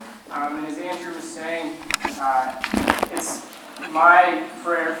And as Andrew was saying, it's my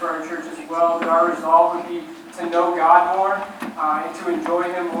prayer for our church as well that our resolve would be to know God more and to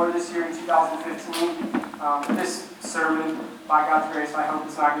enjoy Him more this year in 2015. This sermon, by God's grace, I hope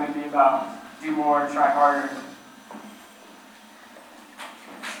it's not going to be about do more and try harder.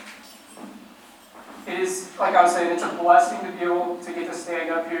 It is, like I was saying, it's a blessing to be able to get to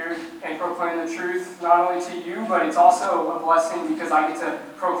stand up here and proclaim the truth, not only to you, but it's also a blessing because I get to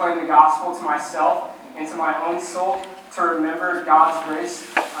proclaim the gospel to myself and to my own soul, to remember God's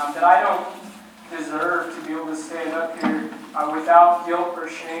grace, that I don't deserve to be able to stand up here without guilt or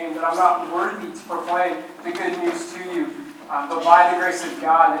shame, that I'm not worthy to proclaim the good news to you, but by the grace of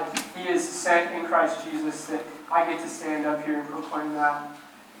God that He is sent in Christ Jesus, that I get to stand up here and proclaim that.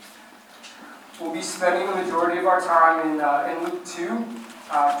 We'll be spending the majority of our time in Luke 2,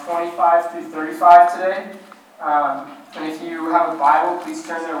 25 through 35 today. And if you have a Bible, please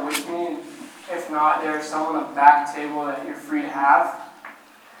turn there with me. And if not, there's some on the back table that you're free to have.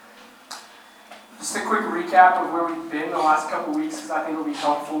 Just a quick recap of where we've been the last couple weeks, because I think it'll be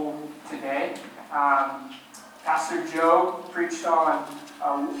helpful today. Pastor Joe preached on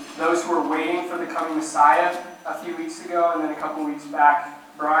those who are waiting for the coming Messiah a few weeks ago, and then a couple weeks back,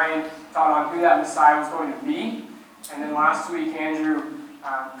 Brian taught on who that Messiah was going to be. And then last week, Andrew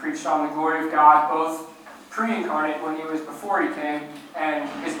preached on the glory of God, both pre-incarnate when He was before He came, and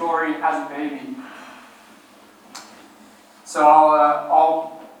His glory as a baby. So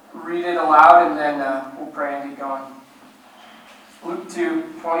I'll read it aloud, and then we'll pray and get going. Luke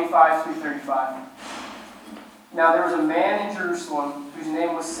 2, 25 through 35. Now there was a man in Jerusalem whose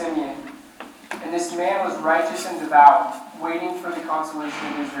name was Simeon, and this man was righteous and devout, waiting for the consolation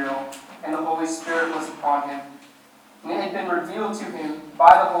of Israel, and the Holy Spirit was upon him. And it had been revealed to him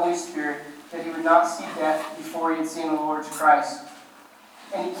by the Holy Spirit that he would not see death before he had seen the Lord's Christ.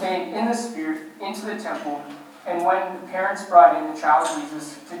 And he came in the Spirit into the temple, and when the parents brought in the child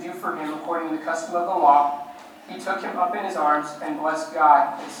Jesus to do for him according to the custom of the law, he took him up in his arms and blessed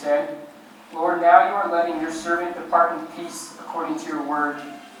God, and said, Lord, now you are letting your servant depart in peace according to your word.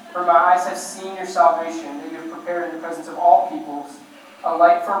 For my eyes have seen your salvation, that you have prepared in the presence of all peoples, a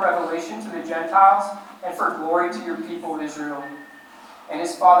light for revelation to the Gentiles, and for glory to your people Israel. And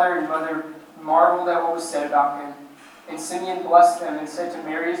his father and mother marveled at what was said about him. And Simeon blessed them and said to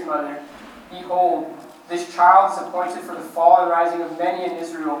Mary his mother, Behold, this child is appointed for the fall and rising of many in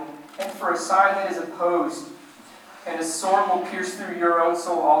Israel, and for a sign that is opposed. And a sword will pierce through your own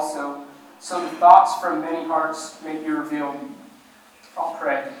soul also, so the thoughts from many hearts may be revealed. I'll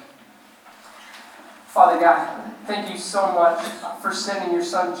pray. Father God, thank you so much for sending your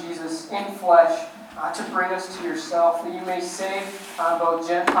Son Jesus in flesh to bring us to yourself, that you may save both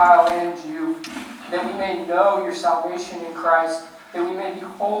Gentile and Jew, that we may know your salvation in Christ, that we may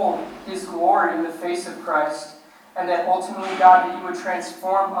behold His glory in the face of Christ, and that ultimately, God, that you would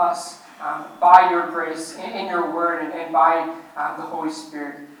transform us by your grace, in your word, and by the Holy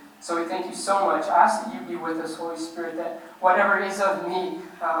Spirit. So we thank you so much. I ask that you be with us, Holy Spirit, that whatever is of me,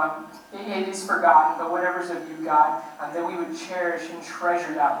 it is for God, but whatever is of you, God, that we would cherish and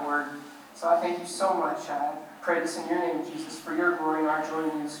treasure that word. So I thank you so much. I pray this in your name, Jesus, for your glory and our joy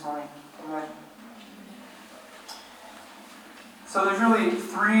in you this morning. Amen. So there's really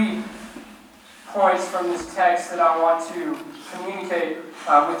 3 points from this text that I want to communicate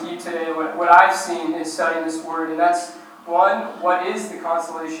with you today. What I've seen is studying this word, and that's 1, what is the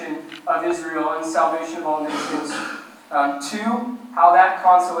consolation of Israel and salvation of all nations? 2, how that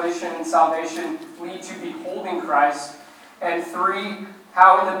consolation and salvation lead to beholding Christ. And 3,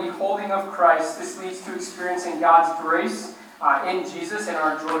 how in the beholding of Christ this leads to experiencing God's grace in Jesus and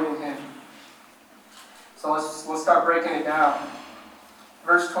our joy in Him. So let's start breaking it down.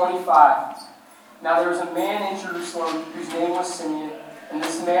 Verse 25. Now there was a man in Jerusalem whose name was Simeon, and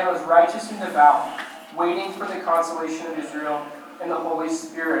this man was righteous and devout, waiting for the consolation of Israel, and the Holy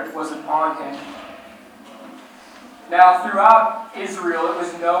Spirit was upon him. Now, throughout Israel, it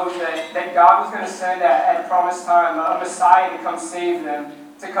was known that God was going to send at a promised time a Messiah to come save them,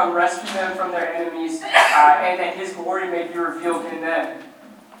 to come rescue them from their enemies, and that His glory may be revealed in them.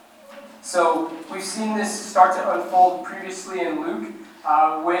 So we've seen this start to unfold previously in Luke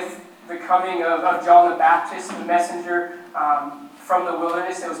with the coming of John the Baptist, the messenger from the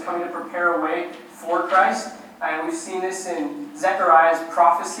wilderness that was coming to prepare a way for Christ. And we've seen this in Zechariah's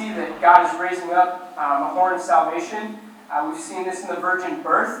prophecy that God is raising up a horn of salvation. We've seen this in the virgin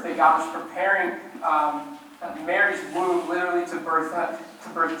birth, that God was preparing Mary's womb literally to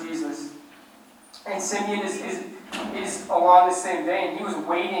birth Jesus. And Simeon is along the same vein. He was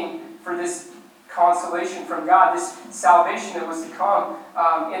waiting for this consolation from God, this salvation that was to come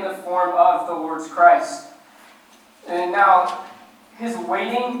in the form of the Lord's Christ. And now, his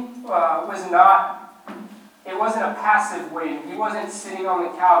waiting wasn't a passive waiting. He wasn't sitting on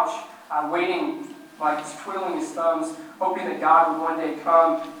the couch waiting, like just twiddling his thumbs, hoping that God would one day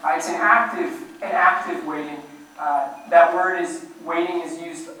come. It's an active waiting. That word waiting is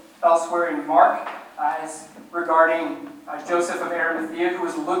used elsewhere in Mark as regarding Joseph of Arimathea, who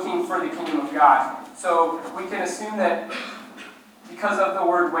was looking for the kingdom of God. So we can assume that because of the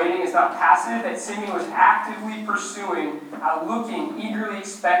word waiting is not passive, that Simeon was actively pursuing, looking, eagerly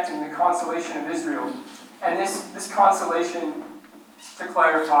expecting the consolation of Israel. And this consolation, to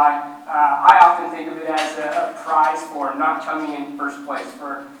clarify, I often think of it as a prize for not coming in first place.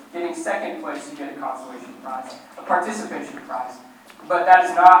 For getting second place, you get a consolation prize, a participation prize. But that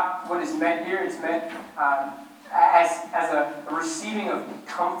is not what is meant here. It's meant as a receiving of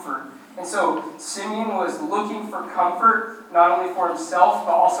comfort. And so Simeon was looking for comfort, not only for himself,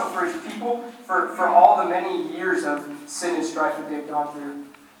 but also for his people, for all the many years of sin and strife that they've gone through.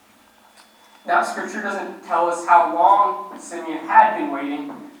 Now, Scripture doesn't tell us how long Simeon had been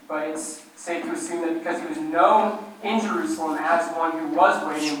waiting, but it's safe to assume that because he was known in Jerusalem as one who was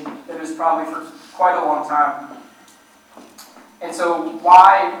waiting, that it was probably for quite a long time. And so,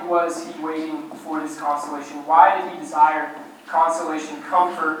 why was he waiting for this consolation? Why did he desire consolation,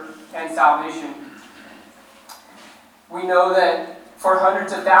 comfort, and salvation? We know that for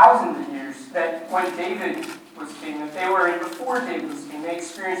hundreds of thousands of years, that when David was king, that they were in before David was king,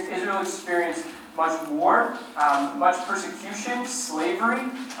 Israel experienced much war, much persecution, slavery,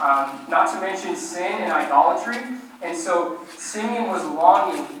 not to mention sin and idolatry. And so Simeon was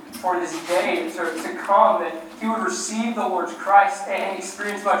longing for this day to come, that he would receive the Lord's Christ and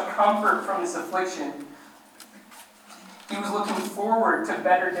experience much comfort from this affliction. He was looking forward to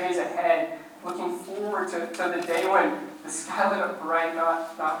better days ahead, looking forward to the day when the sky lit up bright,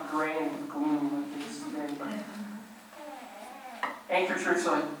 not gray and gloomy like it is today. But Anchor Church,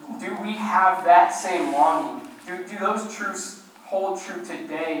 do we have that same longing? Do those truths hold true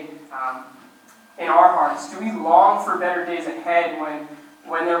today in our hearts? Do we long for better days ahead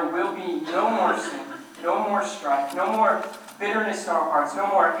when there will be no more sin, no more strife, no more bitterness in our hearts, no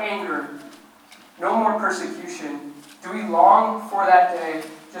more anger, no more persecution? Do we long for that day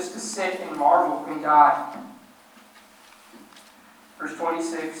just to sit and marvel in God? Verse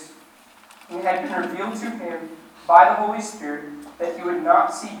 26, it had been revealed to him by the Holy Spirit that he would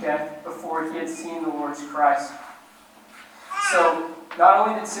not see death before he had seen the Lord's Christ. So, not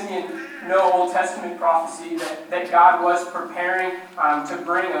only did Simeon know Old Testament prophecy that God was preparing to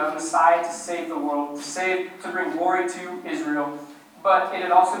bring a Messiah to save the world, to bring glory to Israel, but it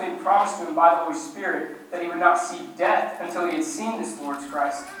had also been promised to him by the Holy Spirit that he would not see death until he had seen this Lord's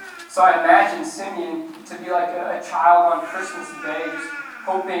Christ. So I imagine Simeon to be like a child on Christmas Day, just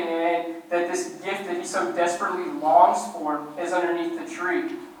hoping that this gift that he so desperately longs for is underneath the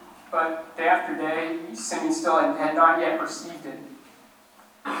tree. But day after day, Simeon still had not yet received it.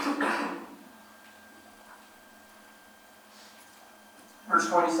 Verse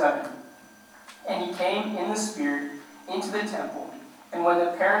 27, and he came in the Spirit into the temple, and when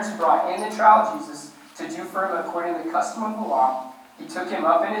the parents brought in the child Jesus to do for him according to the custom of the law, he took him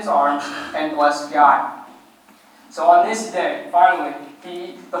up in his arms and blessed God. So on this day, finally,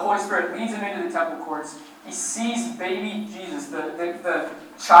 the Holy Spirit leads him into the temple courts. He sees baby Jesus, the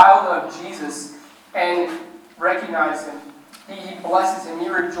child of Jesus, and recognizes him. He blesses him. He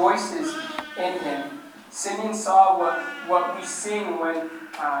rejoices in him. Simeon saw what we sing when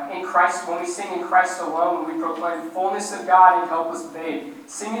we sing in Christ alone, when we proclaim fullness of God in helpless babe.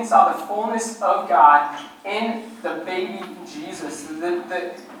 Simeon saw the fullness of God in the baby Jesus.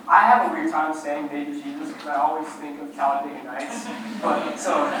 I have a weird time saying baby Jesus because I always think of Talladega Nights. But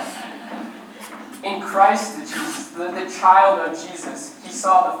so in Christ Jesus, the child of Jesus, he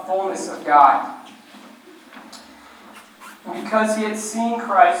saw the fullness of God. And because he had seen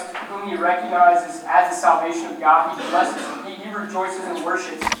Christ, whom he recognizes as the salvation of God, he blesses him. He rejoices and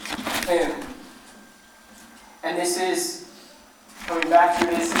worships him. And this is, coming back to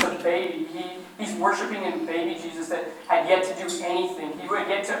this is a baby. He's worshiping in baby Jesus that had yet to do anything. He would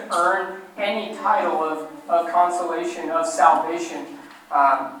yet to earn any title of consolation, of salvation,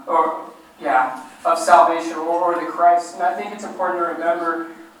 of salvation or the Christ. And I think it's important to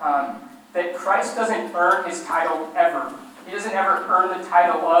remember that Christ doesn't earn his title ever. He doesn't ever earn the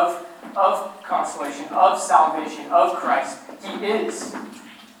title of consolation, of salvation, of Christ. He is.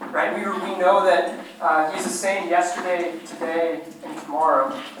 Right? We know that he's the same yesterday, today, and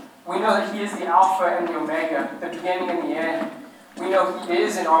tomorrow. We know that he is the Alpha and the Omega, the beginning and the end. We know he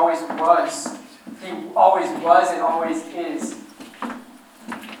is and always was. He always was and always is.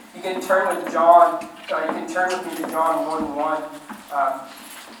 You can turn with John. You can turn with me to John 1:1.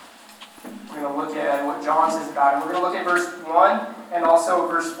 We're going to look at what John says about it. We're going to look at verse 1 and also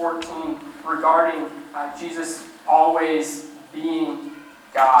verse 14 regarding Jesus always being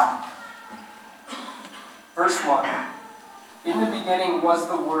God. Verse 1. In the beginning was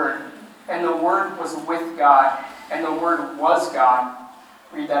the Word, and the Word was with God, and the Word was God.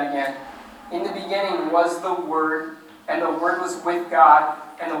 Read that again. In the beginning was the Word, and the Word was with God,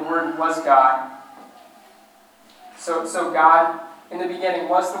 and the Word was God. So God, in the beginning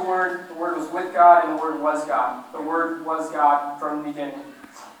was the Word was with God, and the Word was God. The Word was God from the beginning.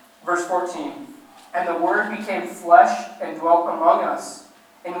 Verse 14. And the Word became flesh and dwelt among us,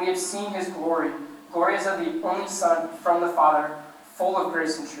 and we have seen His glory. Glory as of the only Son from the Father, full of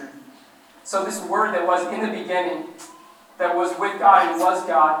grace and truth. So this Word that was in the beginning, that was with God and was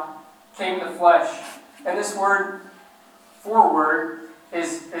God, came in the flesh. And this word, forward,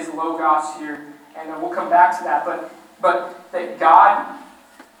 is logos here. And we'll come back to that. But that God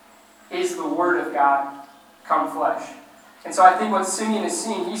is the Word of God come flesh. And so I think what Simeon is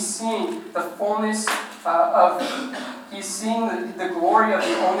seeing, he's seeing the fullness he's seeing the glory of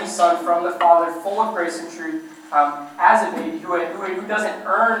the only Son from the Father, full of grace and truth, as a baby who doesn't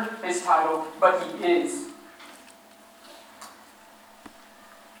earn his title, but he is.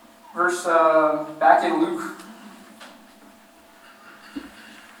 Verse, back in Luke,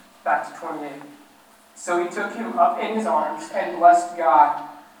 back to 28. So he took him up in his arms and blessed God.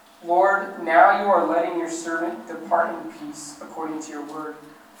 Lord, now you are letting your servant depart in peace according to your word.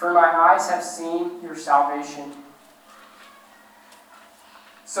 For my eyes have seen your salvation.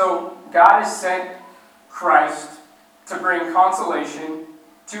 So God has sent Christ to bring consolation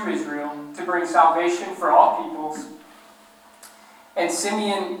to Israel, to bring salvation for all peoples. And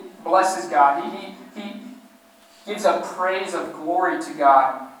Simeon blesses God. He gives a praise of glory to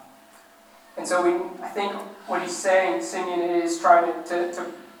God. And so I think what he's saying, Simeon is trying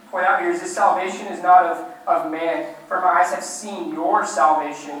to point out here, is this salvation is not of man. For my eyes have seen your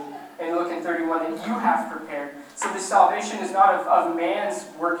salvation. And look in 31, that you have prepared. So this salvation is not of man's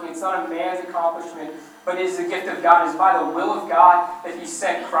working. It's not of man's accomplishment. But it is the gift of God. It is by the will of God that he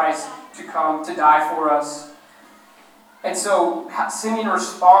sent Christ to come to die for us. And so Simeon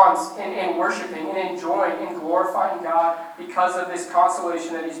responds in worshiping and enjoying and glorifying God because of this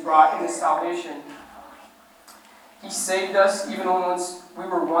consolation that he's brought in this salvation. He saved us even when we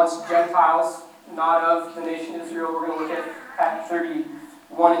were once Gentiles, not of the nation of Israel. We're going to look at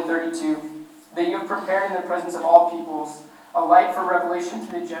 31 and 32. That you have prepared in the presence of all peoples a light for revelation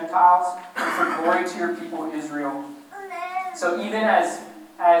to the Gentiles and for glory to your people Israel. So even as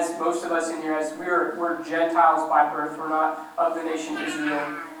most of us in here, as we're Gentiles by birth, we're not of the nation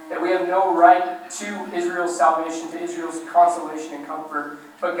Israel, that we have no right to Israel's salvation, to Israel's consolation and comfort.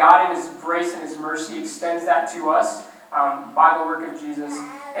 But God in His grace and His mercy extends that to us by the work of Jesus.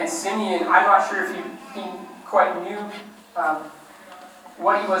 And Simeon, I'm not sure if he quite knew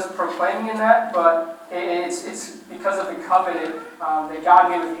what he was proclaiming in that, but it's because of the covenant that God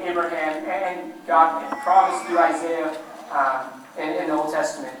made with Abraham and God promised through Isaiah in the Old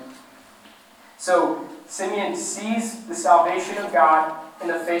Testament. So Simeon sees the salvation of God in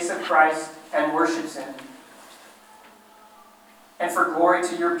the face of Christ and worships Him. And for glory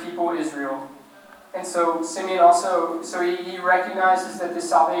to your people Israel. And so Simeon also, he recognizes that this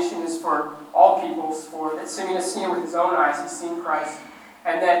salvation is for all peoples, that Simeon has seen it with his own eyes, he's seen Christ.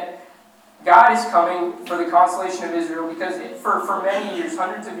 And that God is coming for the consolation of Israel because for many years,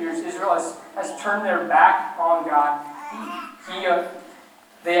 hundreds of years, Israel has turned their back on God.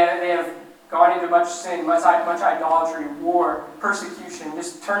 They have gone into much sin, much idolatry, war, persecution,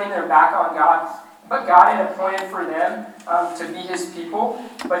 just turning their back on God. But God had appointed for them to be His people,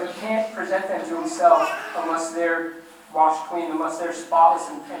 but He can't present them to Himself unless they're washed clean, unless they're spotless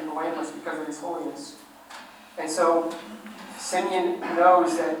and blameless because of His holiness. And so Simeon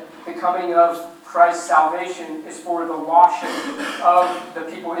knows that the coming of Christ's salvation is for the washing of the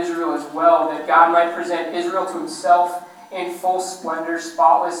people of Israel as well, that God might present Israel to Himself in full splendor,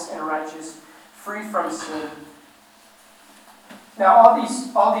 spotless and righteous, free from sin. Now,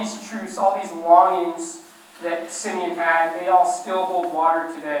 all these truths, all these longings that Simeon had, they all still hold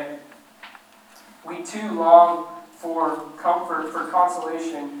water today. We too long for comfort, for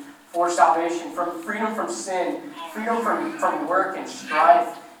consolation, for salvation, from freedom from sin, freedom from work and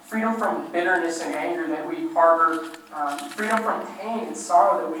strife, freedom from bitterness and anger that we harbor, freedom from pain and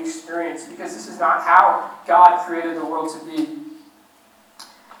sorrow that we experience, because this is not how God created the world to be.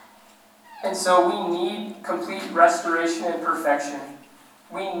 And so we need complete restoration and perfection.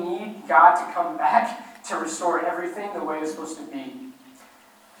 We need God to come back to restore everything the way it's supposed to be.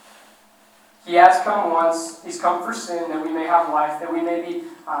 He has come once. He's come for sin, that we may have life, that we may be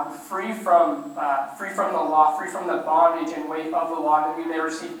free from the law, free from the bondage and weight of the law, that we may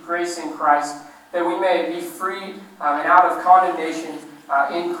receive grace in Christ, that we may be free and out of condemnation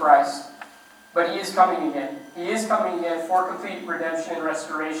in Christ. But He is coming again. He is coming again for complete redemption and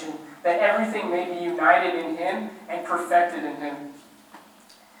restoration, that everything may be united in Him and perfected in Him.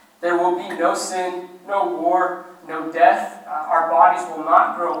 There will be no sin, no war, no death. Our bodies will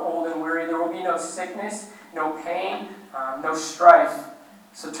not grow old and weary. There will be no sickness, no pain, no strife.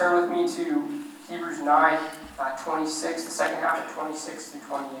 So turn with me to Hebrews 9, 26, the second half of 26 through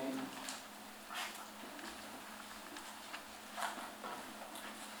 28.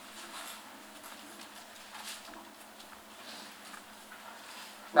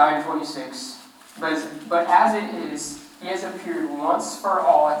 9:26. But as it is, He has appeared once for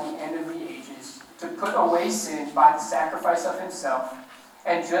all at the end of the ages, to put away sin by the sacrifice of Himself.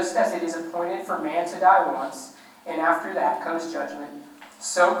 And just as it is appointed for man to die once, and after that comes judgment,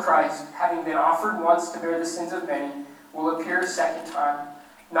 so Christ, having been offered once to bear the sins of many, will appear a second time,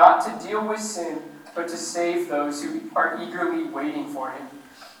 not to deal with sin, but to save those who are eagerly waiting for Him.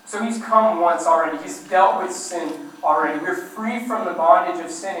 So He's come once already. He's dealt with sin already. We're free from the bondage of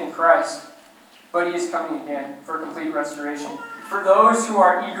sin in Christ. But He is coming again for complete restoration. For those who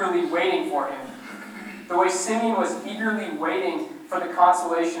are eagerly waiting for Him. The way Simeon was eagerly waiting for the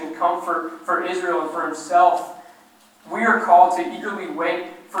consolation and comfort for Israel and for himself, we are called to eagerly wait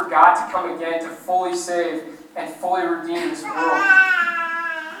for God to come again to fully save and fully redeem this world.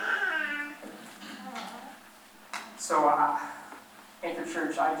 So, Anchor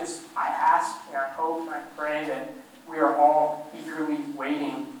Church, I ask and I hope and I pray that we are all eagerly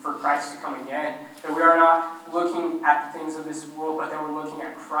waiting for Christ to come again. That we are not looking at the things of this world, but that we're looking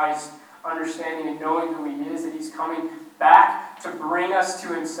at Christ, understanding and knowing who He is, that He's coming back to bring us to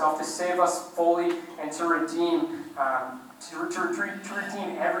Himself, to save us fully, and to redeem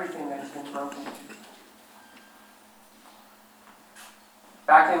redeem everything that has been broken.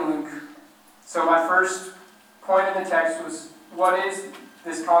 Back in Luke. So my first point in the text was, what is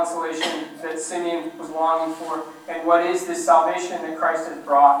this consolation that Simeon was longing for, and what is this salvation that Christ has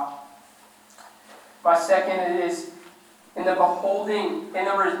brought? My second is in the beholding,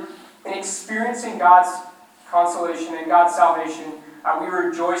 in experiencing God's consolation and God's salvation, we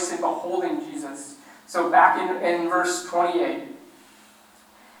rejoice in beholding Jesus. So back in verse 28,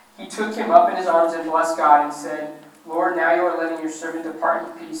 He took him up in His arms and blessed God and said, Lord, now You are letting Your servant depart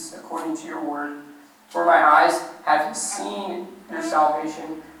in peace according to Your word. For my eyes have seen Your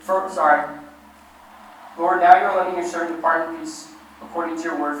salvation. Lord, now You are letting Your servant depart in peace according to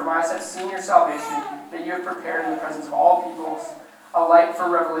Your word. For my eyes have seen Your salvation, that You have prepared in the presence of all peoples, a light for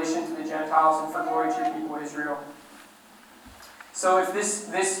revelation to the Gentiles and for glory to Your people Israel. So if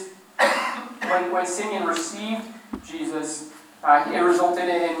when Simeon received Jesus, it resulted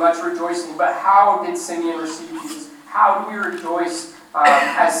in much rejoicing. But how did Simeon receive Jesus? How do we rejoice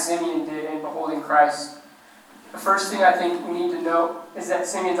as Simeon did in beholding Christ? The first thing I think we need to know is that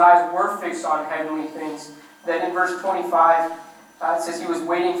Simeon's eyes were fixed on heavenly things. That in verse 25, it says he was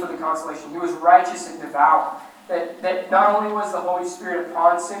waiting for the consolation. He was righteous and devout. That not only was the Holy Spirit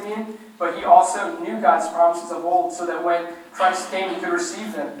upon Simeon, but he also knew God's promises of old, so that when Christ came, he could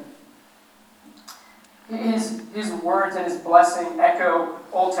receive them. His words and His blessing echo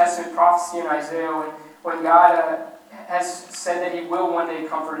Old Testament prophecy in Isaiah when God has said that He will one day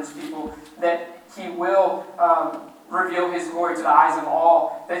comfort His people, that He will reveal His glory to the eyes of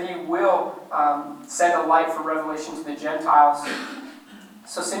all, that He will send a light for revelation to the Gentiles.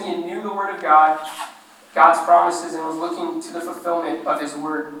 So Simeon knew the Word of God, God's promises, and was looking to the fulfillment of His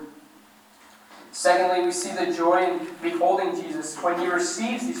Word. Secondly, we see the joy in beholding Jesus when He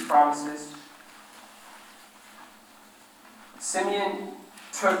receives these promises. Simeon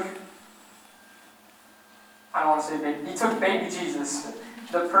took baby Jesus,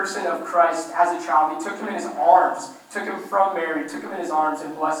 the person of Christ, as a child. He took Him in His arms, took Him from Mary, took Him in His arms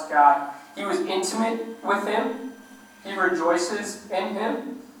and blessed God. He was intimate with Him. He rejoices in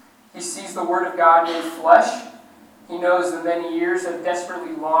Him. He sees the Word of God made flesh. He knows the many years of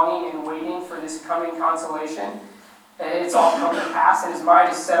desperately longing and waiting for this coming consolation. And it's all come to pass, and his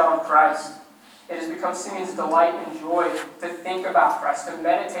mind is set on Christ. It has become Simeon's delight and joy to think about Christ, to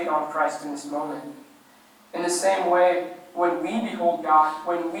meditate on Christ in this moment. In the same way, when we behold God,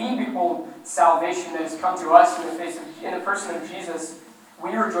 when we behold salvation that has come to us in the person of Jesus,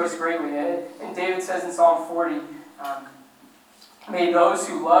 we rejoice greatly. And David says in Psalm 40, may those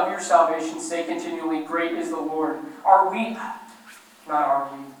who love Your salvation say continually, great is the Lord. Are we not are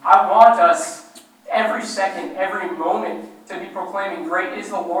we. I want us every second, every moment to be proclaiming, great is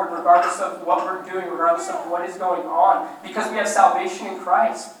the Lord, regardless of what we're doing, regardless of what is going on, because we have salvation in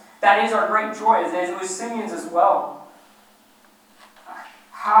Christ. That is our great joy, as it was Simeon's as well.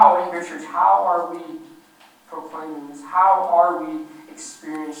 How, in your church, how are we proclaiming this? How are we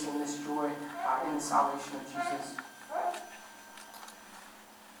experiencing this joy in the salvation of Jesus?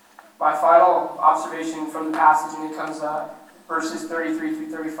 My final observation from the passage, and it comes verses 33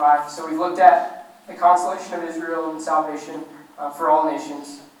 through 35. So we've looked at the consolation of Israel and salvation for all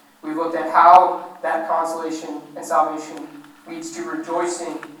nations. We've looked at how that consolation and salvation leads to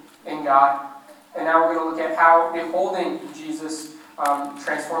rejoicing in God. And now we're going to look at how beholding Jesus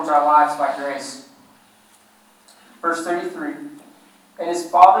transforms our lives by grace. Verse 33. And his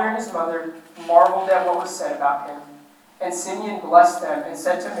father and his mother marveled at what was said about him. And Simeon blessed them and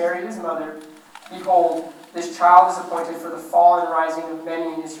said to Mary his mother, Behold, this child is appointed for the fall and rising of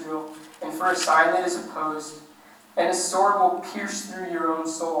many in Israel, and for a sign that is opposed. And a sword will pierce through your own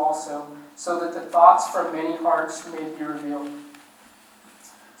soul also, so that the thoughts from many hearts may be revealed.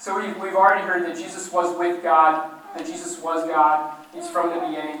 So we've already heard that Jesus was with God, that Jesus was God. He's from the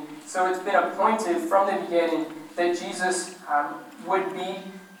beginning. So it's been appointed from the beginning that Jesus would be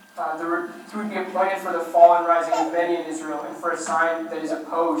appointed for the fall and rising of many in Israel, and for a sign that is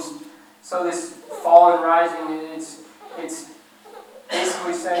opposed. So this fall and rising, it's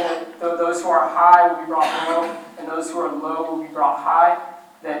basically saying that those who are high will be brought low, and those who are low will be brought high.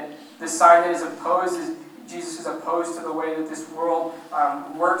 That the sign that is opposed is Jesus is opposed to the way that this world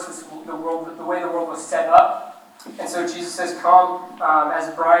works, the way the world was set up. And so Jesus has come,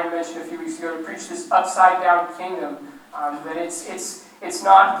 as Brian mentioned a few weeks ago, to preach this upside-down kingdom. That it's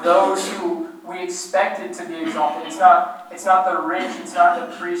not those who we expected to be exalted. It's not the rich. It's not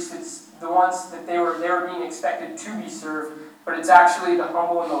the priests. It's the ones that they were being expected to be served. But it's actually the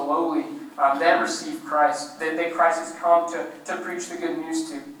humble and the lowly that receive Christ. That Christ has come to preach the good news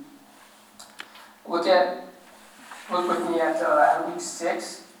to. Look with me at Luke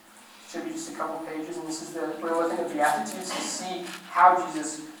 6. Should be just a couple pages, and we're looking at the Beatitudes to see how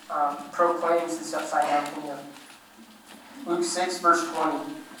Jesus proclaims this upside-down kingdom. Luke 6, verse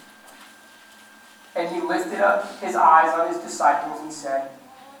 20. And he lifted up his eyes on his disciples and said,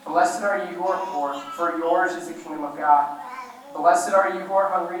 Blessed are you who are poor, for yours is the kingdom of God. Blessed are you who are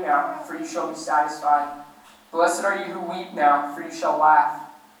hungry now, for you shall be satisfied. Blessed are you who weep now, for you shall laugh.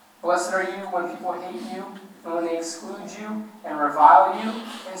 Blessed are you when people hate you, and when they exclude you, and revile you,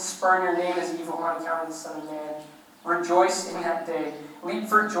 and spurn your name as evil on account of the Son of Man. Rejoice in that day. Leap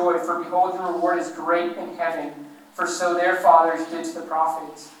for joy, for behold, your reward is great in heaven, for so their fathers did to the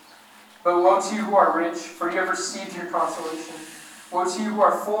prophets. But woe to you who are rich, for you have received your consolation. Woe to you who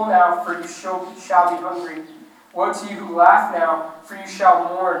are full now, for you shall be hungry. Woe to you who laugh now, for you shall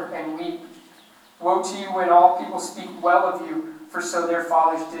mourn and weep. Woe to you when all people speak well of you, for so their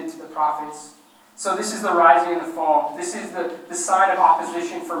fathers did to the prophets. So this is the rising and the fall. This is the sign of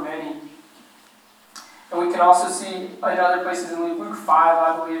opposition for many. And we can also see in other places in Luke 5,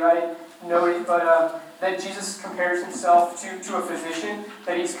 I believe, I didn't know it, but that Jesus compares himself to a physician,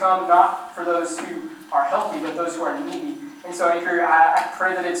 that he's come not for those who are healthy, but those who are needy. And so I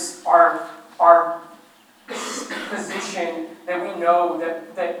pray that it's our position that we know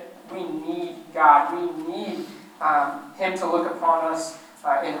that we need God. We need him to look upon us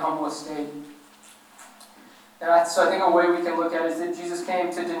in humble estate. And so I think a way we can look at it is that Jesus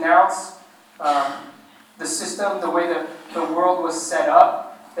came to denounce the system, the way that the world was set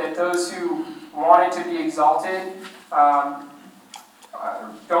up, that those who wanted to be exalted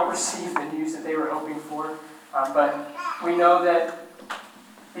don't receive the news that they were hoping for. But we know that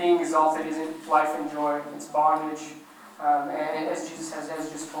being exalted isn't life and joy, it's bondage, and as Jesus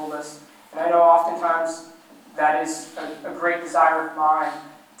has just told us. And I know oftentimes that is a great desire of mine,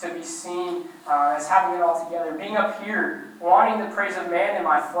 to be seen as having it all together, being up here, wanting the praise of man in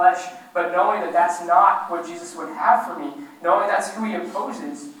my flesh, but knowing that that's not what Jesus would have for me, knowing that's who he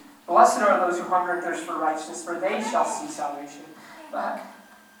opposes. Blessed are those who hunger and thirst for righteousness, for they shall see salvation. But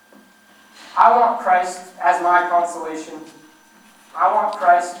I want Christ as my consolation. I want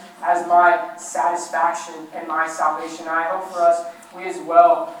Christ as my satisfaction and my salvation. I hope for us, we as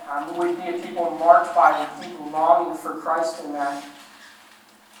well, would be a people marked by a deep longing for Christ in that.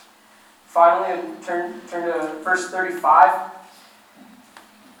 Finally, turn to verse 35.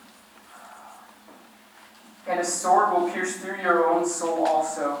 And a sword will pierce through your own soul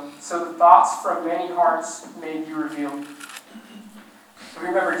also, so the thoughts from many hearts may be revealed.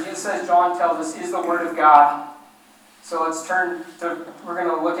 Remember, Jesus, as John tells us, is the Word of God. So let's turn to, we're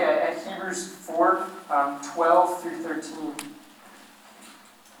going to look at Hebrews 4, 12 through 13.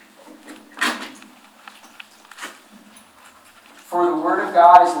 word of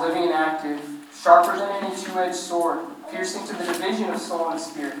God is living and active, sharper than any two-edged sword, piercing to the division of soul and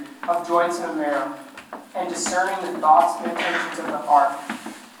spirit, of joints and of marrow, and discerning the thoughts and intentions of the heart.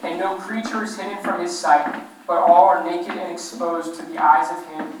 And no creature is hidden from his sight, but all are naked and exposed to the eyes of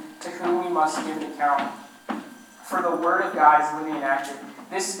him to whom we must give an account. For the word of God is living and active.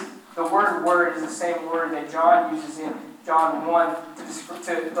 The word is the same word that John uses in John 1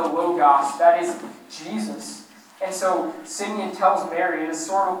 to the Logos. That is Jesus. And so Simeon tells Mary, and a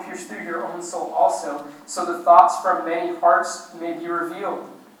sword will pierce through your own soul also, so the thoughts from many hearts may be revealed.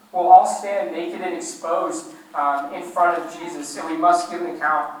 We'll all stand naked and exposed in front of Jesus, and we must give an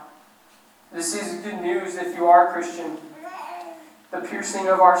account. This is good news if you are a Christian. The piercing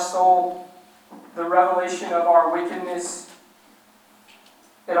of our soul, the revelation of our wickedness,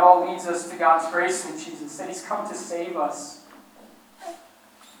 it all leads us to God's grace in Jesus, that He's come to save us.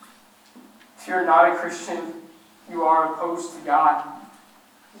 If you're not a Christian, you are opposed to God.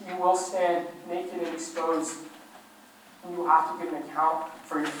 You will stand naked and exposed, and you will have to give an account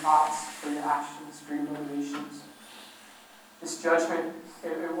for your thoughts, for your actions, for your motivations. This judgment,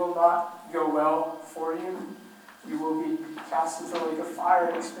 it will not go well for you. You will be cast into a lake of fire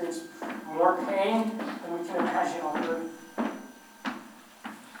and experience more pain than we can imagine on earth.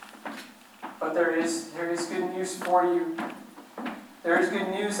 But there is good news for you. There is good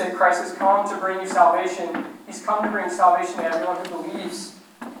news that Christ has come to bring you salvation. He's come to bring salvation to everyone who believes.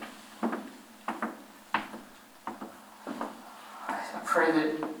 I pray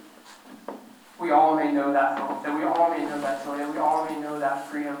that we all may know that hope, that we all may know that joy, that we all may know that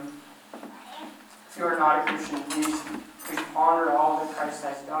freedom. If you are not a Christian, please honor all that Christ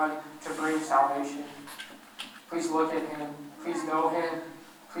has done to bring salvation. Please look at Him. Please know Him.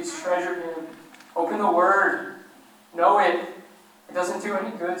 Please treasure Him. Open the Word. Know it. It doesn't do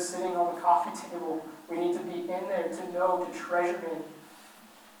any good sitting on the coffee table. We need to be in there to know, to treasure Him.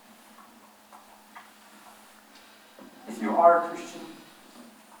 If you are a Christian,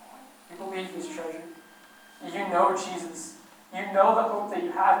 you believe He's treasured. You know Jesus. You know the hope that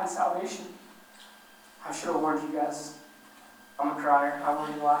you have in salvation. I should have warned you guys. I'm a crier. I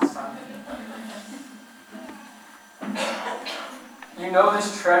warned you last time. You know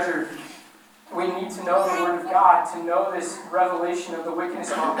this treasure. We need to know the Word of God, to know this revelation of the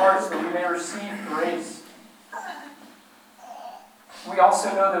wickedness of our hearts, that we may receive grace. We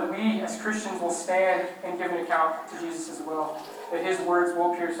also know that we, as Christians, will stand and give an account to Jesus as well. That His words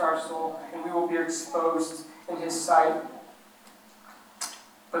will pierce our soul, and we will be exposed in His sight.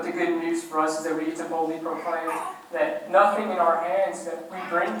 But the good news for us is that we get to boldly proclaim that nothing in our hands that we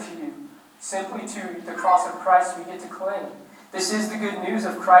bring to you, simply to the cross of Christ we get to cling. This is the good news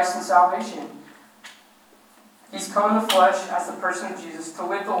of Christ and salvation. He's come in the flesh as the person of Jesus to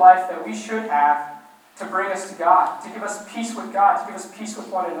live the life that we should have, to bring us to God, to give us peace with God, to give us peace with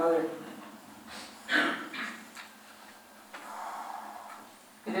one another.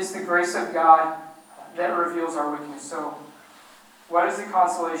 It is the grace of God that reveals our wickedness. So, what is the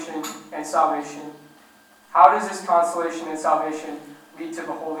consolation and salvation? How does this consolation and salvation lead to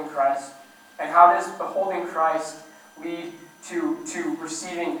beholding Christ? And how does beholding Christ lead to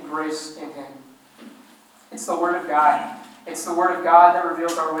receiving grace in Him? It's the Word of God. It's the Word of God that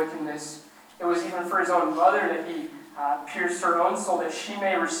reveals our wickedness. It was even for His own mother that He pierced her own soul, that she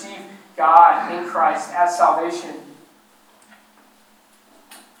may receive God in Christ as salvation.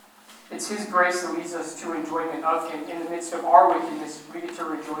 It's His grace that leads us to enjoyment of Him. In the midst of our wickedness, we get to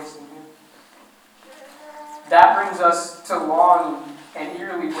rejoice in Him. That brings us to longing and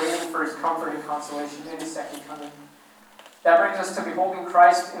eagerly waiting for His comfort and consolation in His second coming. That brings us to beholding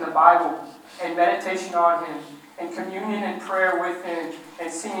Christ in the Bible and meditation on Him and communion and prayer with Him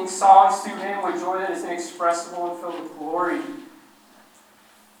and singing songs to Him with joy that is inexpressible and filled with glory.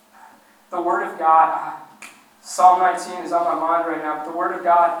 The Word of God, Psalm 19 is on my mind right now, but the Word of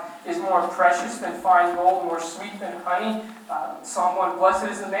God is more precious than fine gold, more sweet than honey. Psalm 1,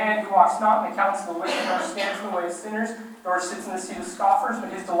 blessed is the man who walks not in the counsel of the wicked, nor stands in the way of sinners, nor sits in the seat of scoffers,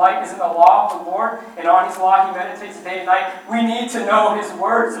 but his delight is in the law of the Lord, and on His law he meditates day and night. We need to know His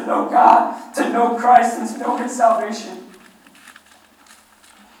Word, to know God, to know Christ, and to know His salvation.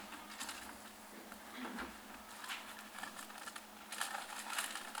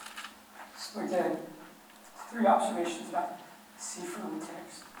 So again, 3 observations that I see from the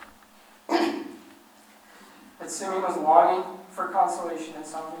text. That Simeon was longing for consolation and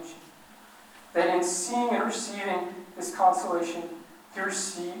salvation. That in seeing and receiving this consolation, he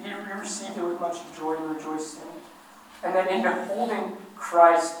received it with much joy and rejoicing. And that in beholding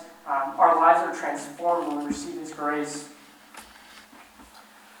Christ, our lives are transformed when we receive His grace.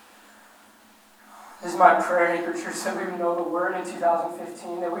 This is my prayer, Anchor Church, that we would know the Word in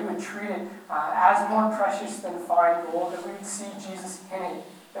 2015, that we would treat it as more precious than fine gold, that we would see Jesus in it,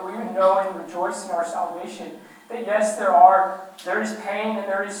 that we would know and rejoice in our salvation. That yes, there is pain and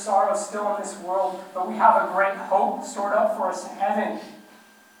there is sorrow still in this world, but we have a great hope stored up for us in heaven.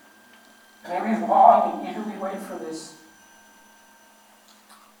 May we long and eagerly wait for this.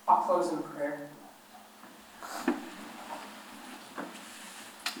 I'll close in prayer.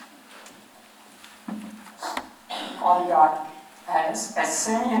 Father God, as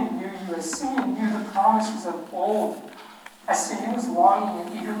Simeon knew you, as Simeon knew the promises of old, as Simeon was longing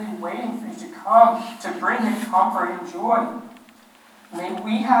and eagerly waiting for you to come to bring him comfort and joy, may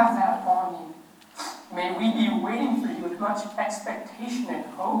we have that longing. May we be waiting for you with much expectation and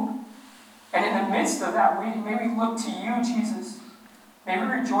hope. And in the midst of that waiting, may we look to you, Jesus. May we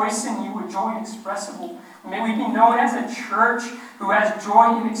rejoice in you with joy inexpressible. May we be known as a church who has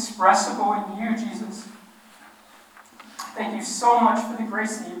joy inexpressible in you, Jesus. Thank you so much for the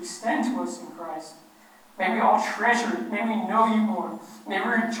grace that you extend to us in Christ. May we all treasure it. May we know you more. May we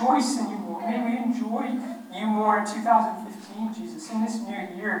rejoice in you more. May we enjoy you more in 2015, Jesus, in this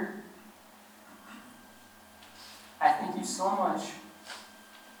new year. I thank you so much.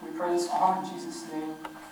 We pray this all in Jesus' name.